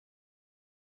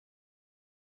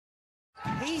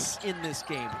pace in this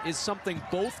game is something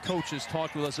both coaches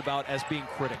talked with us about as being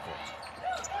critical.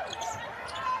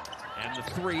 And the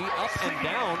three up and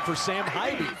down for Sam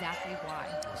Heide. Exactly why.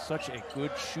 Such a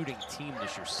good shooting team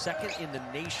this year. Second in the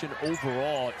nation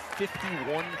overall at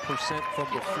 51% from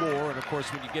the floor. And of course,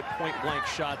 when you get point-blank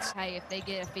shots. Hey, if they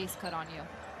get a face cut on you.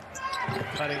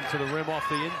 Cutting to the rim off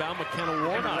the inbound, McKenna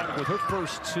Warnock with her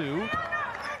first two.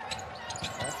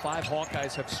 All five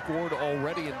Hawkeyes have scored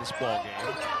already in this ball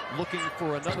game. Looking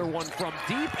for another one from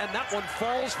deep, and that one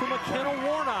falls for McKenna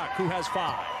Warnock, who has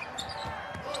 5.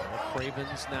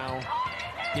 Cravens now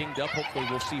dinged up. Hopefully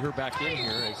we'll see her back in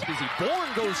here as Izzy Bourne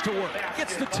goes to work.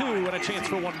 Gets the 2 and a chance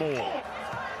for one more.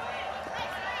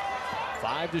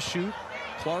 5 to shoot.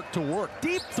 Clark to work.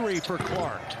 Deep 3 for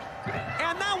Clark.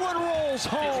 And that one rolls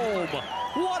home.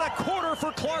 What a quarter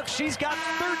for Clark. She's got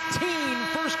 13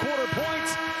 first quarter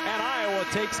points, and Iowa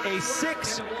takes a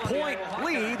 6-point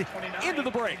lead into the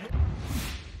break.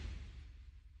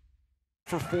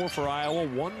 For 4 for Iowa,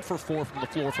 1 for 4 from the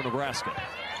floor for Nebraska.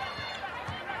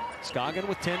 Scoggin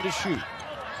with 10 to shoot.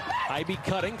 Ivy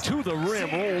cutting to the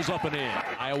rim, rolls up and in.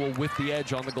 Iowa with the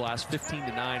edge on the glass,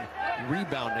 15-9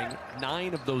 rebounding.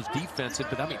 9 of those defensive,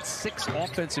 but that means 6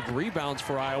 offensive rebounds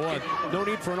for Iowa. No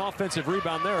need for an offensive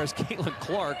rebound there as Caitlin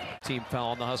Clark. Team foul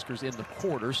on the Huskers in the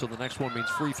quarter, so the next one means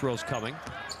free throws coming.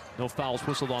 No fouls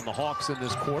whistled on the Hawks in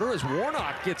this quarter as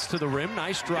Warnock gets to the rim.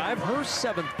 Nice drive, her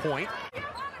 7th point.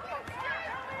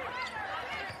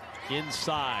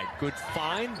 Inside, good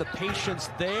find, the patience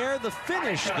there, the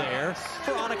finish there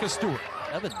for Annika Stewart.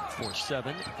 7 for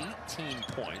 7, 18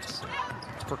 points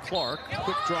for Clark.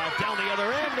 Quick drive down the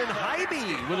other end, and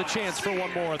Hybe with a chance for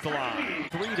one more at the line.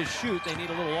 3 to shoot, they need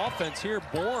a little offense here.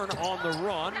 Bourne on the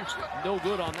run, no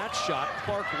good on that shot.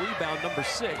 Clark rebound number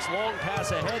 6, long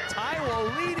pass ahead.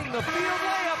 Taiwo leading the field,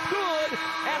 layup good,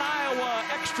 and Iowa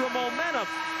extra momentum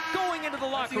going into the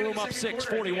locker room up 6,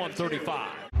 41-35.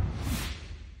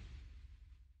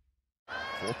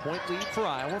 4-point lead for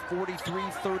Iowa,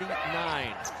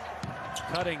 43-39.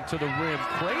 Cutting to the rim,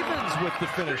 Cravens with the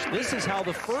finish. This is how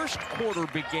the first quarter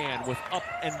began, with up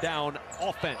and down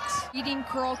offense. Eating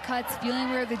curl cuts,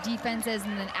 feeling where the defense is,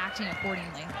 and then acting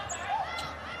accordingly.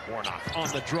 Warnock on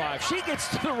the drive. She gets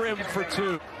to the rim for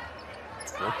 2.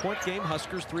 4-point game,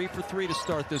 Huskers 3 for 3 to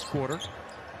start this quarter.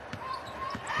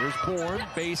 Here's Bourne,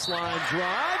 baseline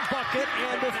drive, bucket,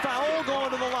 and a foul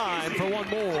going to the line for one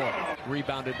more.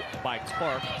 Rebounded by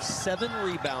Clark, 7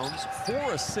 rebounds,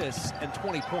 4 assists, and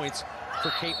 20 points for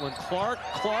Caitlin Clark.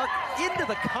 Clark into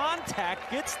the contact,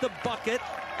 gets the bucket,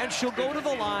 and she'll go to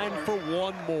the line for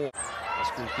one more.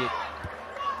 Huskers get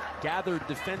gathered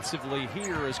defensively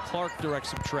here as Clark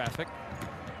directs some traffic.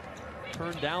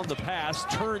 Turned down the pass,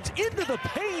 turns into the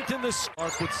paint, and the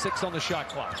Clark with 6 on the shot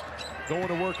clock. Going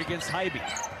to work against Hybe.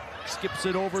 Skips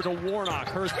it over to Warnock.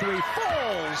 Her 3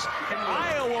 falls.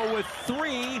 Iowa with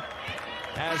 3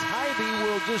 as Hybe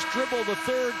will just dribble the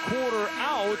third quarter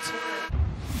out.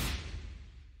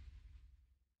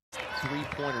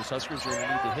 3-pointers. Huskers are going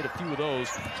to need to hit a few of those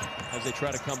as they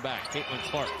try to come back. Caitlin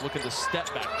Clark looking to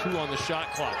step back. 2 on the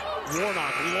shot clock.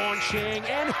 Warnock launching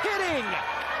and hitting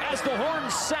as the horn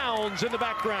sounds in the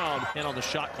background. And on the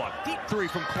shot clock, deep 3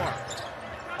 from Clark.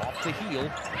 Off the heel,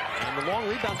 and the long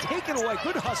rebound taken away.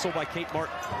 Good hustle by Kate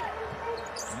Martin.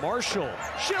 Marshall,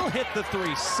 she'll hit the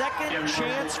 3. Second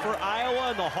chance for Iowa,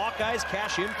 and the Hawkeyes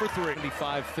cash in for 3.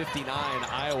 75-59,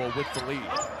 Iowa with the lead.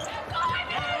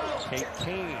 Kate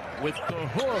Kane with the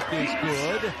hook is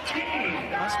good.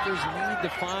 Huskers need to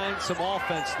find some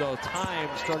offense, though. Time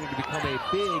starting to become a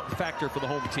big factor for the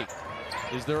home team.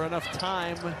 Is there enough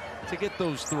time to get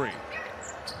those 3?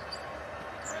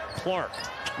 Clark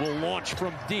will launch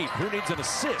from deep. Who needs an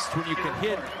assist when you can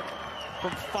hit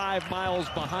from 5 miles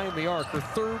behind the arc? Her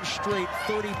 3rd straight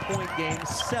 30-point game,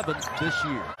 7th this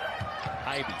year.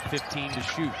 Ivy, 15 to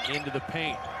shoot, into the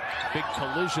paint. Big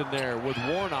collision there with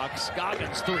Warnock.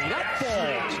 Scoggins 3, that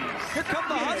falls. Here come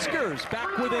the Huskers,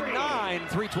 back within 9,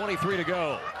 3:23 to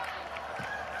go.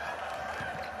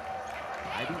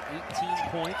 Ivy, 18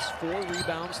 points, 4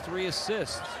 rebounds, 3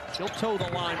 assists. She'll toe the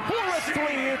line for a 3,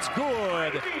 it's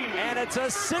good. And it's a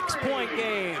 6-point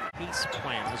game. Pace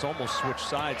plan has almost switched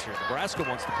sides here. Nebraska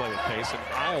wants to play with pace, and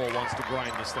Iowa wants to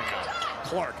grind this thing out.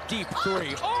 Clark, deep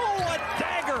 3. Oh, a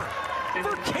dagger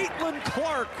for Caitlin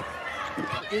Clark.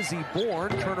 Izzy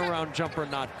Bourne, turnaround jumper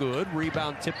not good.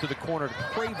 Rebound tip to the corner to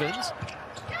Cravens.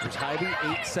 There's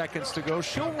Hybe, 8 seconds to go.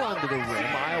 She'll run to the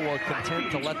rim. Iowa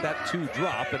content to let that 2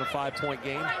 drop in a 5-point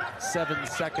game. 7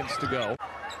 seconds to go.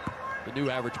 The new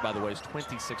average, by the way, is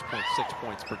 26.6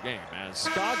 points per game. As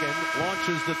Scoggin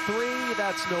launches the 3,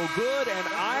 that's no good, and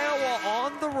Iowa Iowa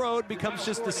on the road becomes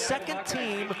just the second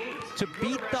team to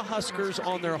beat the Huskers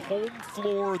on their home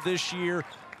floor this year.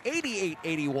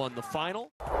 88-81 the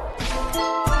final.